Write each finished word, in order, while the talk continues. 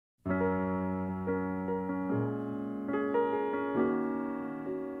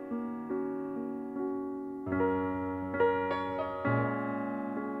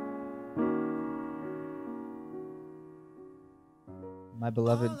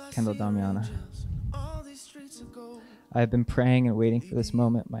beloved Kendall Damiana. I have been praying and waiting for this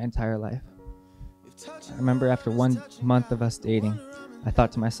moment my entire life. I remember after 1 month of us dating, I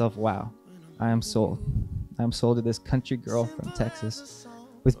thought to myself, wow, I am sold. I am sold to this country girl from Texas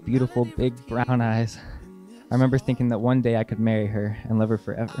with beautiful big brown eyes. I remember thinking that one day I could marry her and love her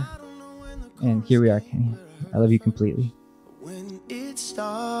forever. And here we are, Kenny. I love you completely. When it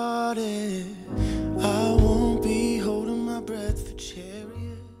started, I won't be holding my breath for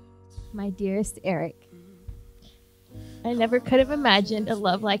chariots. My dearest Eric, I never could have imagined a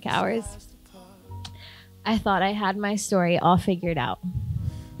love like ours. I thought I had my story all figured out.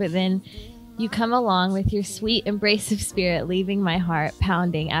 But then you come along with your sweet, abrasive spirit, leaving my heart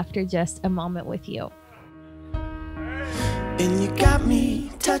pounding after just a moment with you. And you got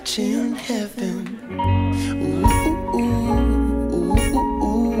me touching heaven. Ooh, ooh, ooh,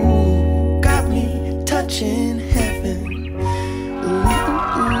 ooh, ooh. Got me touching heaven. Ooh,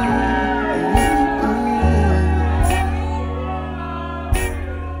 ooh, ooh,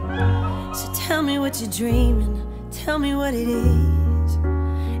 ooh. So tell me what you're dreaming. Tell me what it is.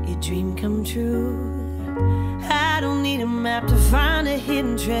 Your dream come true. I don't need a map to find a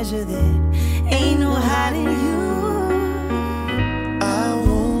hidden treasure that ain't no hiding you. I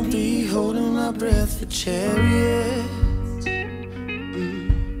won't be holding my breath for chariots.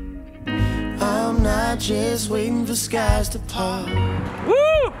 I'm not just waiting for skies to part.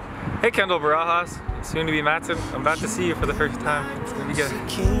 Woo! Hey Kendall Barajas, soon to be Matson. I'm about to see you for the first time. It's gonna be good.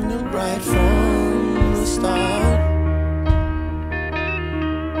 Kingdom right from the start.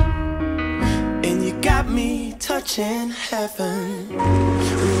 And you got me touching heaven. Ooh,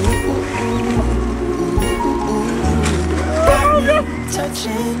 ooh, ooh, ooh, ooh. Got me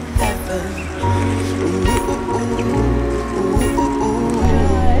touching heaven. Ooh, ooh, ooh,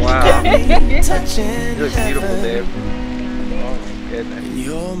 ooh. Wow. Got me touching You look beautiful, heaven. Dave. Oh my goodness.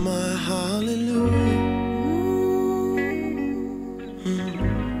 You're my hallelujah.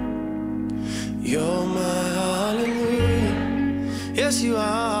 You're my hallelujah. Yes, you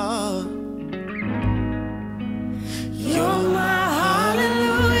are. You're my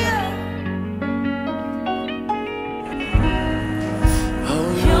hallelujah. Oh,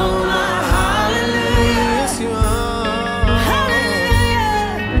 you're my hallelujah. Yes, you are. Hallelujah.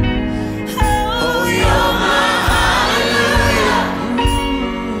 Oh, you're my hallelujah.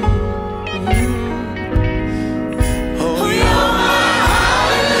 Oh, you're my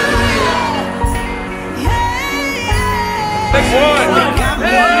hallelujah. Yeah, yeah. Next one. You got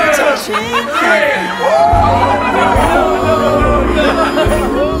me touching heaven.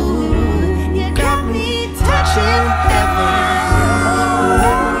 You got me touching heaven.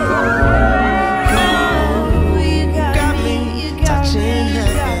 You got me touching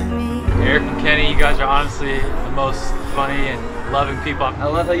heaven. Eric and Kenny, you guys are honestly the most funny and loving people. I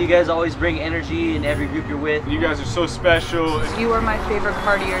love how you guys always bring energy in every group you're with. You guys are so special. You are my favorite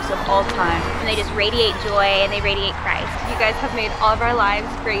partiers of all time. And they just radiate joy and they radiate Christ. You guys have made all of our lives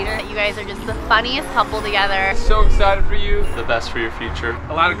greater. You guys are just the funniest couple together. So excited for you. The best for your future.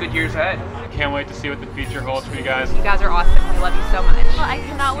 A lot of good years ahead. Can't wait to see what the future holds for you guys. You guys are awesome. We love you so much. Well, I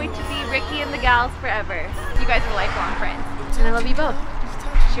cannot wait to be Ricky and the gals forever. You guys are lifelong friends. And I love you both.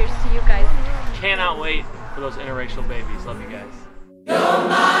 Cheers to you guys. Cannot wait for those interracial babies. Love you guys. You're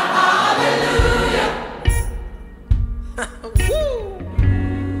my hallelujah.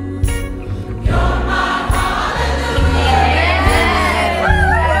 You're my hallelujah.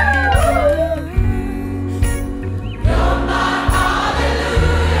 You're my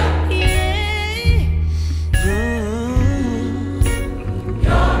hallelujah. Yeah.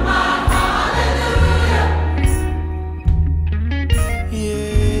 You're my hallelujah.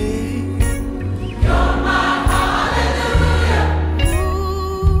 Yeah. You're my hallelujah.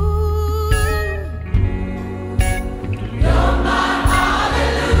 Ooh. You're my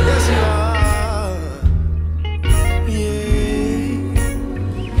hallelujah. Yes, you are. Yeah.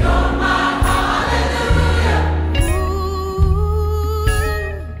 You're my hallelujah. Ooh.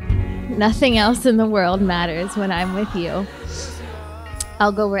 Nothing else in the world matters when I'm with you.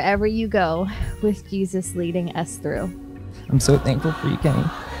 I'll go wherever you go with Jesus leading us through. I'm so thankful for you, Kenny.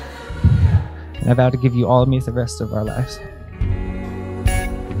 And I vow to give you all of me for the rest of our lives.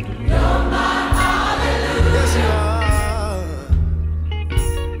 Yes, you are.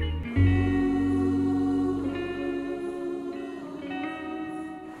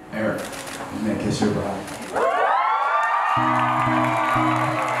 Eric, you may kiss your bride.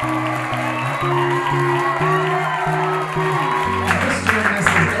 Mr. and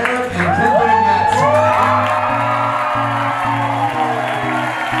Mrs. Eric and Kendall Matson.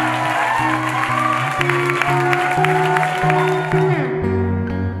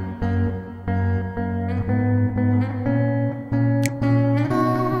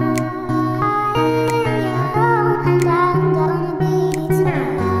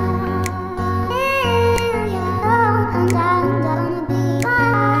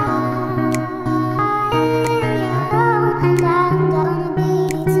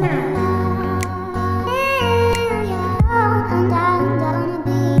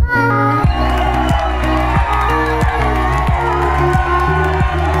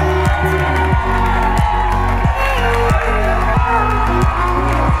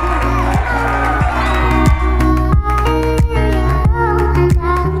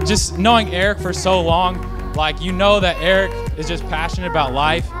 knowing Eric for so long, like, you know that Eric is just passionate about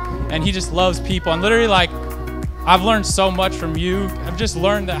life and he just loves people. And literally, like, I've learned so much from you. I've just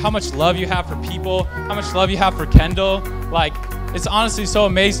learned that how much love you have for people, how much love you have for Kendall. Like, it's honestly so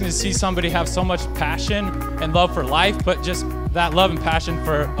amazing to see somebody have so much passion and love for life, but just that love and passion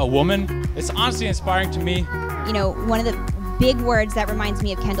for a woman. It's honestly inspiring to me. You know, one of the big words that reminds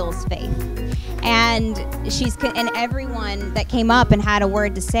me of Kendall is faith. And everyone that came up and had a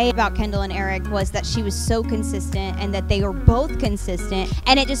word to say about Kendall and Eric was that she was so consistent and that they were both consistent.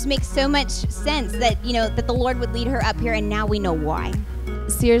 And it just makes so much sense that, you know, that the Lord would lead her up here, and now we know why.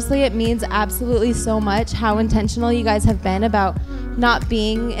 Seriously, it means absolutely so much how intentional you guys have been about not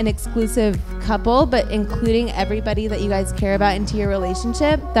being an exclusive couple, but including everybody that you guys care about into your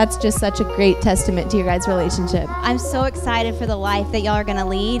relationship. That's just such a great testament to your guys' relationship. I'm so excited for the life that y'all are gonna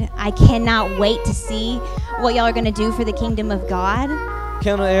lead. I cannot wait to see what y'all are gonna do for the kingdom of God.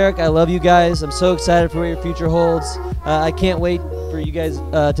 Kendall, Eric, I love you guys. I'm so excited for what your future holds. I can't wait for you guys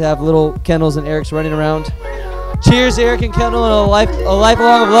to have little Kendalls and Erics running around. Cheers, Eric and Kendall, and a life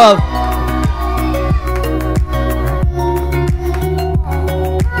long of love.